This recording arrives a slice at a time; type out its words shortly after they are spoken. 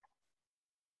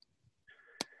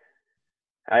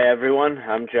Hi, everyone.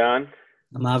 I'm John,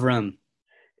 I'm Avram.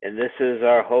 and this is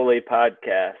our holy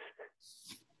podcast.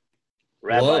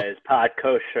 Whoa. Rabbi is Pod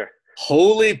Kosher.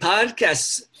 Holy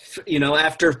podcasts.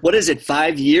 After what is it,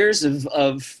 5 years of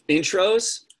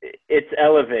intros? It's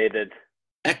elevated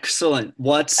Excellent. as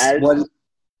What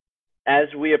as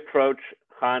we approach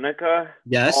Hanukkah.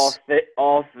 yes.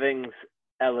 All things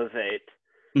elevate.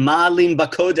 Ma'alim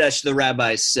Bakodesh, the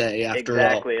rabbis say, after all.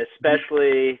 Exactly,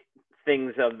 especially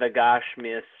things of the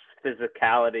Gashmias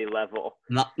physicality level.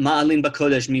 Ma'alim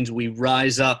Bakodesh means we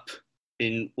rise up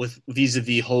with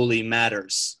vis-a-vis holy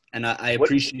matters. And I What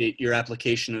appreciate your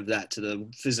application of that to the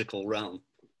physical realm.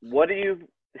 What do you?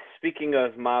 Speaking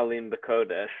of Malim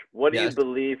Bakodesh, what do you Yes.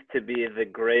 believe to be the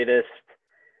greatest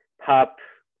pop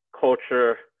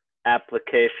culture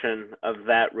application of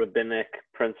that rabbinic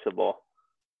principle?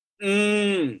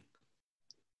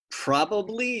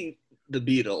 Probably the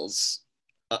Beatles.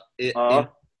 Uh,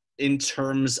 In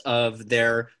terms of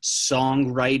their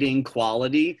songwriting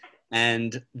quality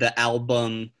and the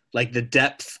album, like the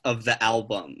depth of the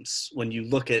albums when you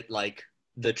look at like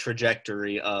the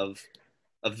trajectory of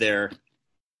their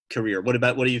career. What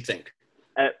do you think?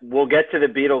 we'll get to the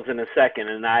Beatles in a second,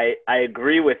 and I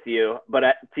agree with you. But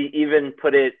to even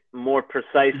put it more Yeah,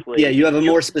 precisely, you have a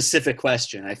more specific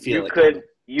question, I feel you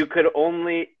like. could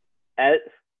only, as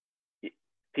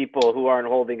people who aren't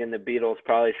holding in the Beatles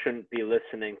probably shouldn't be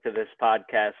listening to this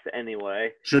podcast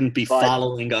anyway. Shouldn't be But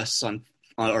following us on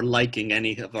or liking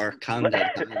any of our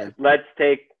content either. let's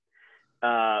take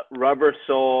Rubber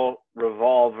Soul,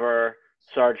 Revolver,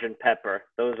 Sergeant Pepper.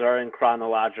 Those are in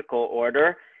chronological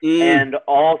order, and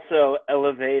also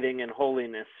Elevating in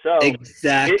Holiness. So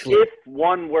Exactly. if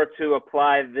one were to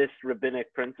apply this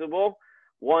rabbinic principle,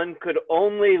 one could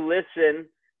only listen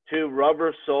to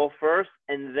Rubber Soul first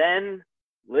and then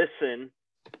listen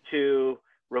to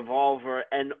Revolver,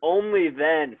 and only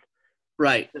then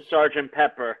Right. to Sergeant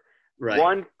Pepper. Right.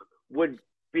 One would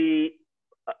be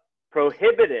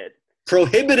prohibited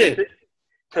Prohibited.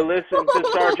 to listen to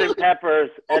Sergeant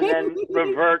Pepper's and then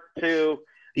revert to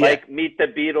Meet the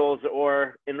Beatles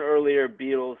or an earlier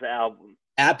Beatles album.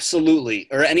 Absolutely.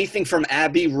 Or anything from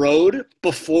Abbey Road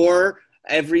before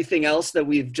everything else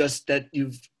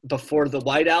before the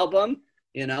White Album,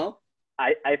 you know?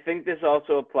 I think this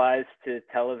also applies to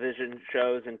television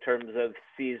shows in terms of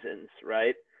seasons,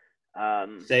 right?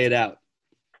 Say it out.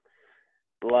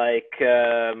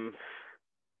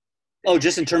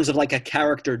 Just in terms of like a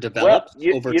character develops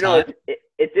over time?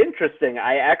 It's interesting.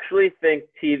 I actually think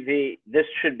TV, this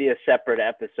should be a separate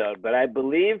episode, but I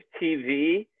believe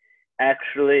TV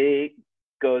actually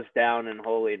goes down in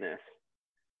holiness.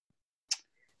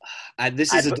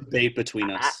 This is a debate between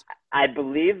us. I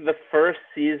believe the first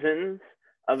seasons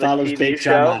of follows a TV Beit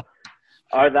show Shammai.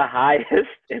 Are the highest.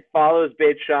 It follows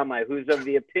Beit Shammai, who's of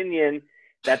the opinion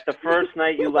that the first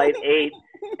night you light 8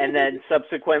 and then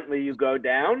subsequently you go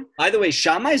down. By the way,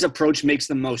 Shammai's approach makes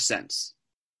the most sense.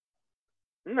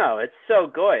 No, it's so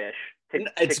goyish.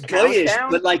 It's goyish,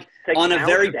 but like on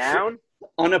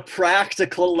a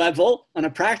practical level,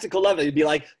 you'd be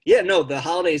like, yeah, no, the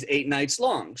holiday's 8 nights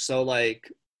long. So like,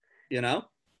 you know?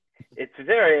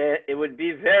 It would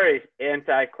be very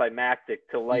anticlimactic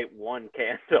to light one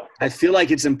candle. I feel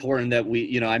like it's important that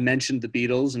I mentioned the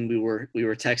Beatles and we were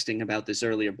texting about this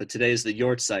earlier, but today is the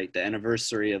Yortzeit, the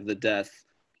anniversary of the death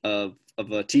of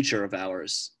a teacher of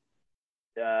ours.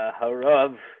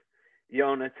 Harav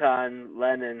Yonatan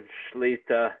Lennon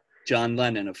Shlita. John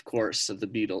Lennon, of course, of the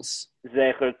Beatles.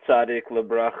 Zecher Tzadik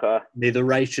Lebracha. May the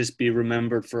righteous be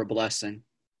remembered for a blessing.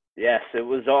 Yes, it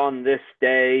was on this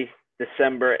day,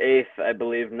 December 8th, I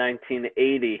believe,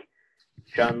 1980.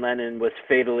 John Lennon was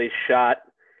fatally shot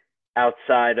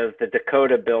outside of the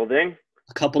Dakota building.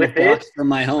 A couple of blocks from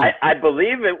my home. I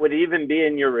believe it would even be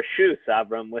in your Rishus,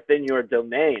 Abram, within your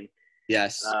domain.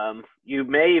 Yes. You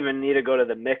may even need to go to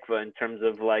the mikveh in terms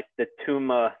of like the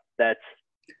tuma that's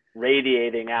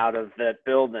radiating out of that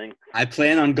building. I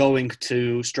plan on going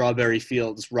to Strawberry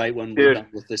Fields right when we're done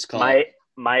with this call.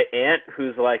 My aunt,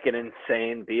 who's like an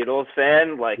insane Beatles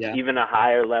fan, even a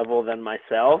higher level than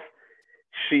myself,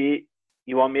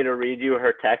 you want me to read you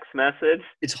her text message?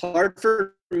 It's hard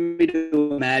for me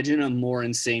to imagine a more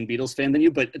insane Beatles fan than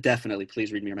you, but definitely,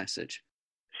 please read me your message.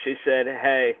 She said,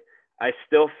 "Hey, I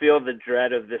still feel the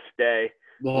dread of this day.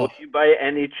 Whoa. Will you by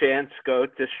any chance go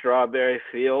to Strawberry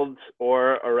Fields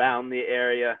or around the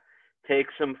area? Take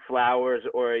some flowers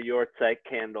or a Yortzeit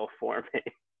candle for me."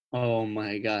 Oh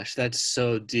my gosh, that's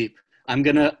so deep. I'm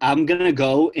gonna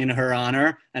go in her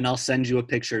honor, and I'll send you a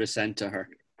picture to send to her.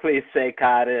 Please say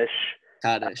Kaddish.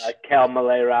 Kaddish. Kel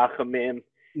Malay Rachamim.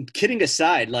 kidding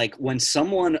aside, like when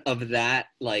someone of that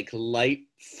like light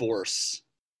force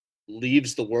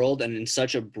leaves the world and in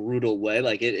such a brutal way,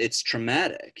 like it's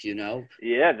traumatic, you know?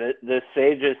 Yeah, the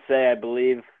sages say, I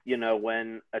believe,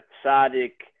 when a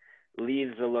tzaddik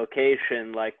leaves a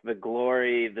location, like the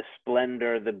glory, the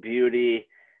splendor, the beauty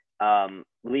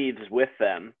leaves with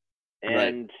them. Right.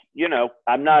 And,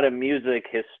 I'm not a music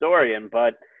historian,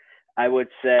 but I would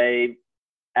say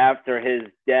after his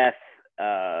death,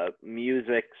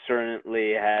 music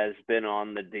certainly has been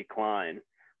on the decline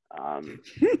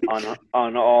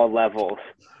on all levels.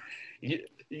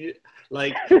 You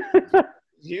like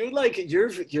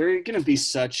you're gonna be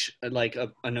such like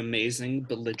an amazing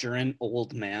belligerent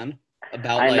old man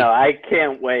about I like know. I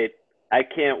can't wait. I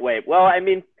can't wait. Well, I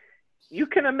mean, you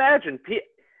can imagine.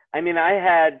 I mean, I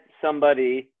had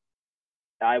somebody.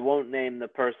 I won't name the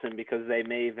person because they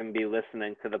may even be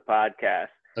listening to the podcast.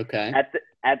 okay.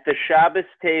 At the Shabbos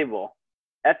table.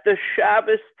 At the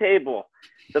Shabbos table,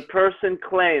 the person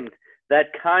claimed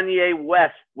that Kanye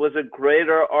West was a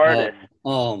greater artist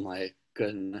Oh my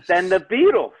goodness. than the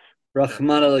Beatles.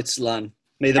 Rahman al-Islam.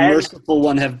 May the And merciful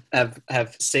one have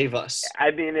save us.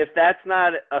 I mean, if that's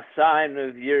not a sign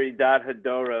of Yeridat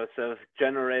Hadoros, of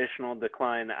generational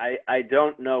decline, I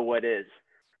don't know what is.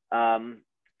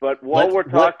 But while we're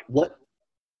talking, what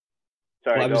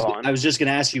sorry, well, go on. I was just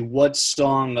gonna ask you, what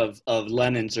song of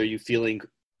Lennon's are you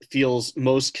feels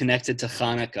most connected to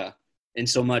Hanukkah in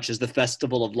so much as the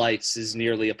Festival of Lights is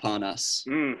nearly upon us?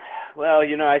 Well,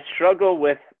 I struggle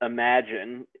with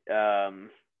Imagine.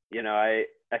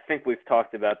 I think we've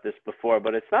talked about this before,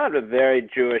 but it's not a very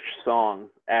Jewish song,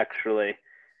 actually.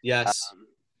 Yes.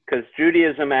 Because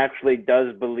Judaism actually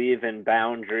does believe in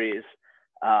boundaries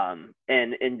and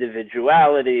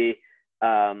individuality.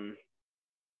 I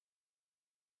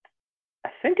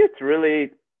think it's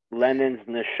really Lenin's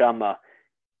neshama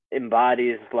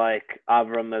embodies like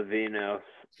Avram Avinu's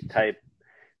type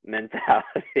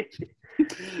mentality.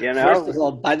 First of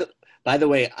all, by the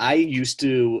way, I used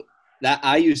to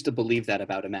believe that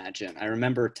about Imagine. I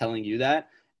remember telling you that,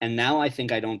 and now I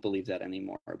think I don't believe that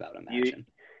anymore about Imagine.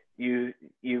 You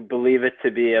believe it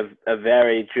to be a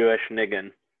very Jewish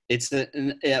niggin.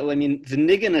 I mean, the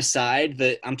niggin aside,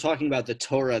 I'm talking about the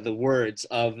Torah, the words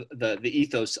of the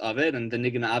ethos of it, and the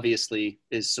niggin obviously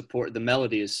the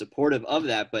melody is supportive of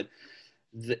that, but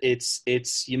it's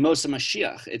Yemos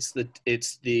HaMashiach.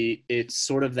 It's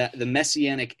sort of that the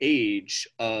messianic age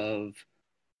of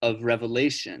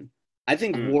revelation. I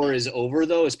think War is Over,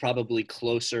 though, is probably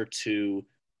closer to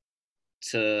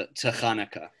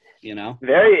Hanukkah,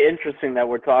 Very interesting that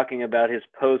we're talking about his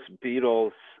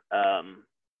post-Beatles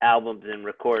albums and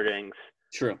recordings.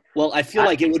 True. Well, I feel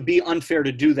like it would be unfair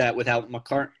to do that without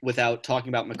talking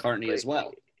about McCartney as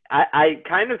well. I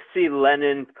kind of see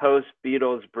Lennon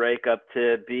post-Beatles breakup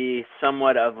to be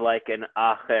somewhat of like an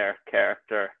Acher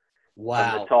character.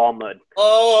 Wow. From the Talmud.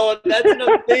 Oh, that's an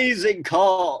amazing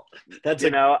call. That's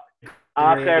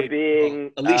Acher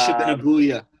being Elisha ben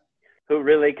Abuya, who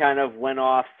really kind of went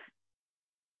off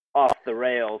the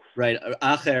rails. Right.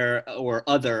 Acher, or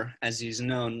other, as he's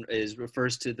known,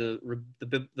 refers to the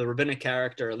rabbinic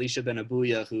character Elisha ben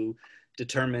Abuya, who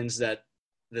determines that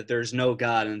there's no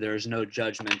God and there's no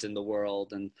judgment in the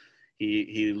world, and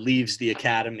he leaves the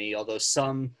academy. Although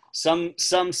some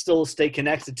still stay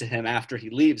connected to him after he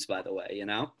leaves. By the way,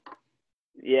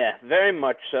 Yeah, very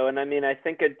much so. And I mean, I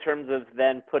think in terms of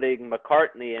then putting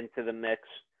McCartney into the mix,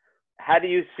 how do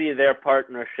you see their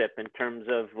partnership in terms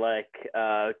of like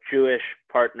Jewish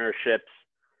partnerships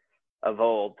of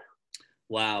old?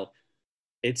 Wow,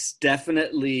 it's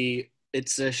definitely a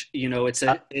Abaye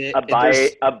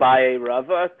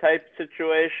Rava type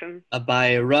situation.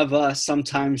 Abaye Rava,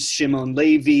 sometimes Shimon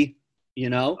Levi,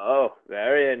 Oh,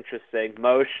 very interesting.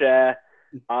 Moshe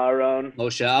Aaron,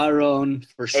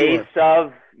 for sure.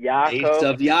 Esav,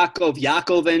 Yaakov,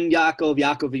 Yaakov and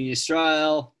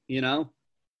Yisrael,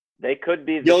 They could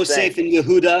be the Yosef same. and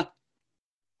Yehuda.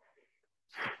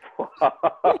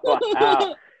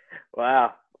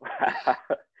 Wow.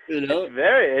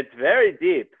 It's very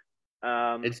deep.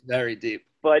 It's very deep.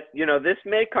 But, this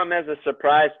may come as a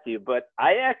surprise to you, but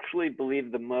I actually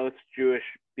believe the most Jewish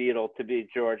Beatle to be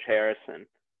George Harrison.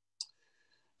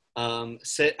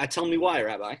 Tell me why,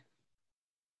 Rabbi.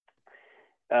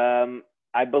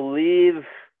 I believe,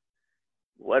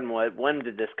 when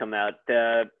did this come out?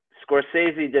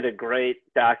 Scorsese did a great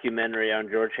documentary on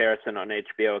George Harrison on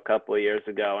HBO a couple of years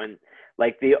ago. And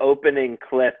like the opening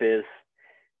clip is,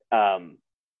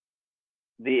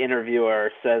 the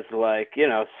interviewer says like,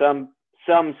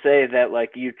 some say that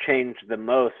like you changed the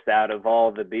most out of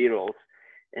all the Beatles.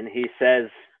 And he says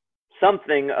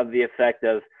something of the effect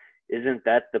of, isn't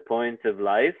that the point of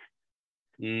life?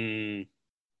 Mm.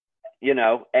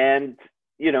 And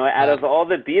out of all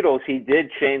the Beatles, he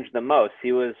did change the most.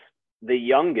 He was the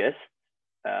youngest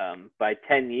by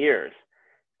 10 years.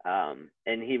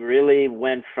 And he really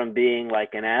went from being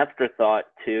like an afterthought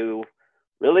to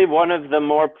really one of the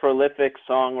more prolific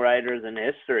songwriters in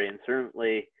history, and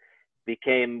certainly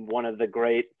became one of the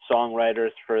great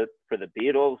songwriters for the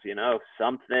Beatles.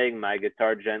 Something, My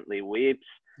Guitar Gently Weeps.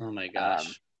 Oh my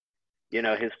gosh.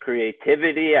 His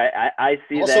creativity, I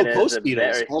see also that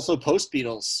as also post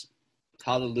Beatles.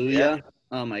 Hallelujah. Yeah.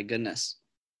 Oh my goodness.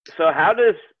 So how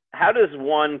does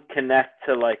one connect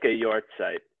to like a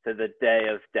Yahrzeit, to the day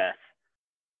of death?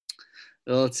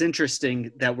 Well, it's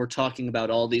interesting that we're talking about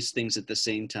all these things at the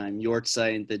same time.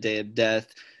 Yahrzeit, the day of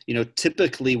death.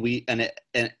 Typically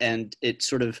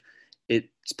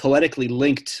it's poetically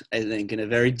linked, I think, in a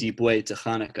very deep way to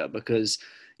Hanukkah, because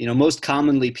most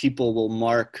commonly people will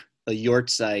mark a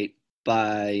Yahrzeit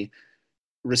by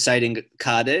reciting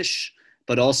Kaddish,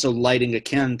 but also lighting a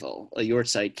candle, a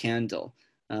Yahrzeit candle.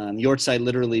 Yahrzeit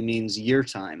literally means year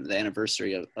time, the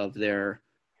anniversary of their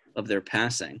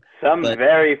passing. Some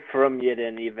very from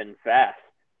Yidden even fast.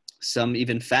 Some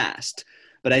even fast.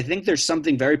 But I think there's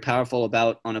something very powerful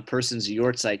about on a person's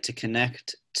Yahrzeit to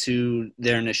connect to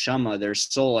their neshama, their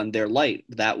soul, and their light,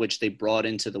 that which they brought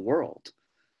into the world,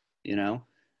 And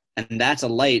that's a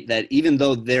light that even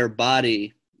though their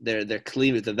body, their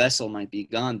cleavage, the vessel might be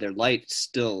gone, their light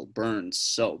still burns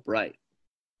so bright.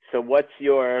 So what's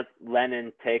your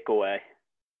Lenin takeaway?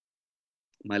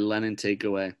 My Lenin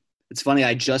takeaway. It's funny,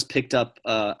 I just picked up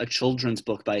a children's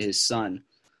book by his son.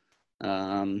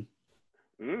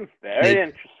 Very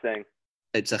interesting.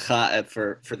 It's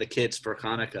for the kids for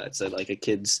Hanukkah. It's like a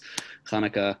kid's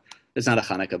Hanukkah. It's not a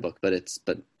Hanukkah book, but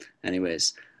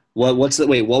anyways. What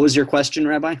was your question,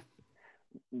 Rabbi?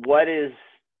 What is,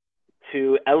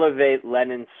 to elevate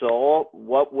Lenin's soul,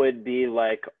 what would be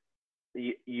like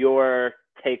your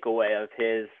takeaway of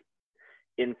his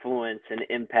influence and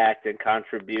impact and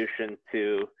contribution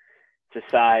to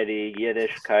society,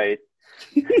 Yiddishkeit?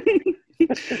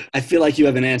 I feel like you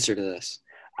have an answer to this.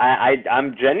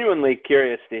 I'm genuinely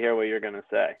curious to hear what you're going to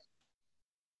say.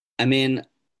 I mean,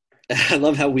 I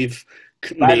love how we've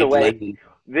By the way,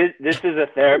 this is a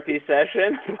therapy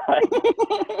session, but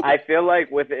I feel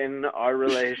like within our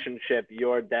relationship,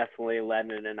 you're definitely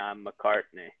Lennon and I'm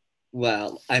McCartney.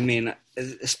 Well, I mean,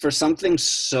 for something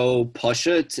so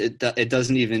pashut, it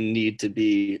doesn't even need to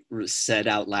be said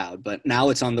out loud. But now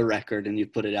it's on the record, and you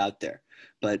put it out there.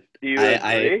 But do you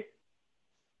agree?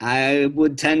 I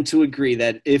would tend to agree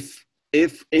that if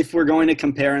we're going to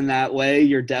compare in that way,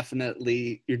 you're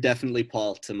definitely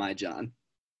Paul to my John.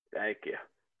 Thank you.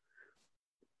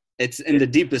 It's in the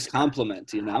deepest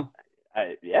compliment, I'm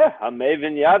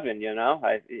Maven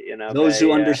Yavin, Those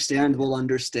who understand will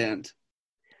understand.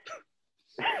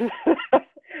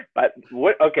 But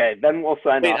then we'll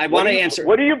sign off. I want to answer.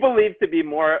 What do you believe to be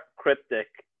more cryptic?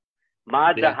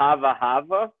 Ma hava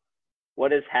hava?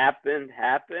 What has happened,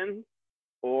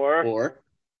 or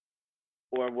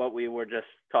what we were just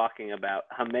talking about,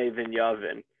 Hamavin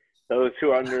Yavin. Those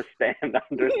who understand.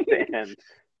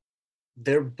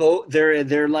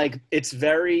 They're like, it's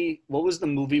very, what was the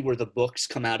movie where the books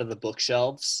come out of the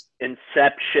bookshelves?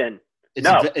 Inception.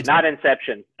 Not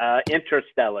Inception.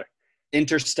 Interstellar.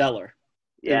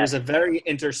 Yeah. It was a very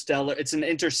interstellar. It's an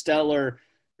interstellar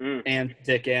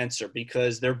antic answer,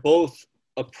 because they're both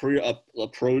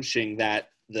approaching that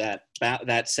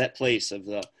set place of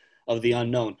the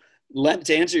unknown.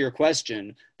 To answer your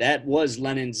question, that was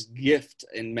Lenin's gift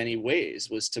in many ways,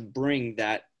 was to bring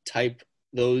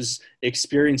those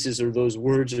experiences or those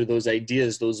words or those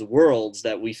ideas, those worlds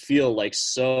that we feel like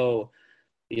so,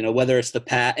 whether it's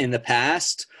in the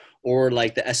past or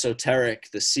like the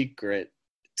esoteric, the secret,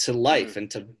 to life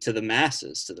and to the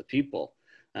masses, to the people.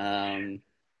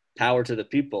 Power to the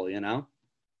people,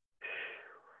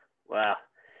 Wow.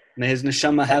 May his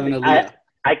neshama have an aliyah.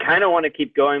 I kind of want to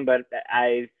keep going, but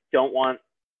I don't want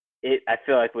it. I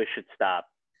feel like we should stop.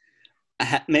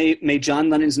 May John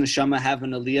Lennon's neshama have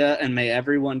an aliyah, and may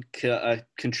everyone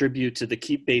contribute to the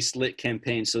Keep Base Lit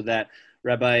campaign, so that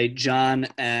Rabbi John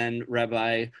and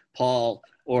Rabbi Paul,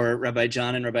 or Rabbi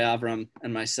John and Rabbi Avram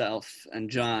and myself and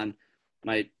John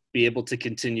might be able to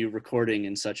continue recording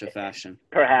in such a fashion.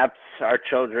 Perhaps our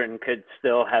children could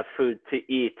still have food to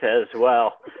eat as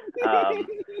well.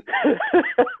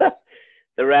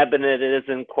 The rabbinate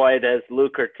isn't quite as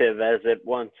lucrative as it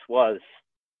once was.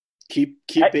 Keep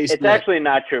base. It's actually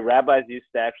not true. Rabbis used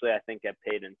to actually, I think, get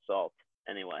paid in salt.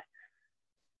 Anyway.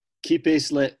 Keep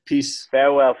base lit. Peace.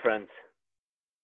 Farewell, friends.